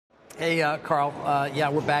Hey, Carl. Yeah,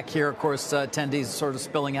 we're back here. Of course, attendees sort of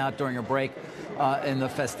spilling out during a break in the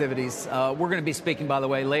festivities. We're going to be speaking, by the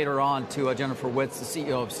way, later on to Jennifer Witz, the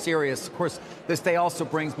CEO of Sirius. Of course, this day also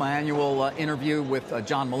brings my annual interview with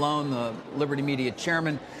John Malone, the Liberty Media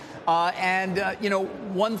chairman.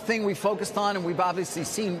 One thing we focused on, and we've obviously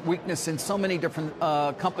seen weakness in so many different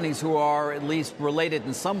companies who are at least related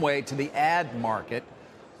in some way to the ad market.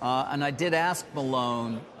 And I did ask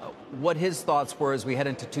Malone what his thoughts were as we head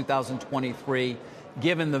into 2023,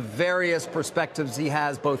 given the various perspectives he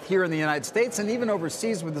has both here in the United States and even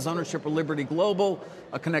overseas with his ownership of Liberty Global,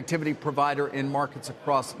 a connectivity provider in markets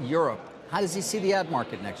across Europe. How does he see the ad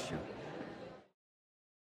market next year?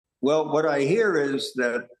 Well, what I hear is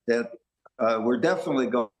that we're definitely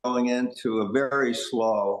going into a very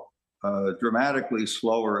slow, dramatically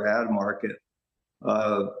slower ad market.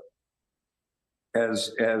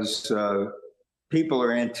 As people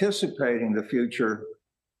are anticipating the future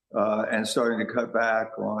and starting to cut back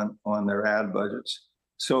on their ad budgets.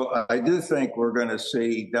 So I do think we're going to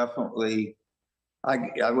see definitely,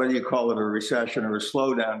 whether you call it a recession or a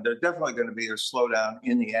slowdown, there's definitely going to be a slowdown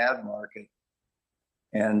in the ad market.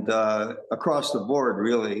 And across the board,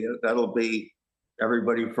 really, that'll be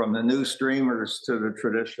everybody from the new streamers to the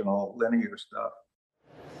traditional linear stuff.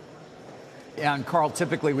 Yeah, and Carl,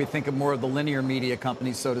 typically we think of more of the linear media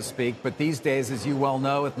companies, so to speak. But these days, as you well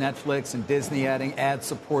know, with Netflix and Disney adding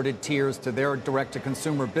ad-supported tiers to their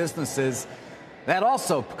direct-to-consumer businesses, that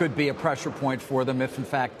also could be a pressure point for them if, in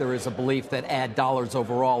fact, there is a belief that ad dollars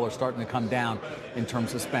overall are starting to come down in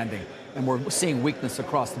terms of spending. And we're seeing weakness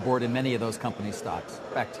across the board in many of those company stocks.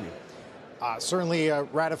 Back to you. Certainly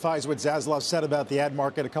ratifies what Zaslav said about the ad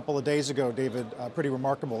market a couple of days ago, David. Pretty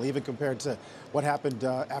remarkable, even compared to what happened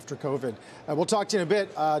after COVID. We'll talk to you in a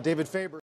bit, David Faber.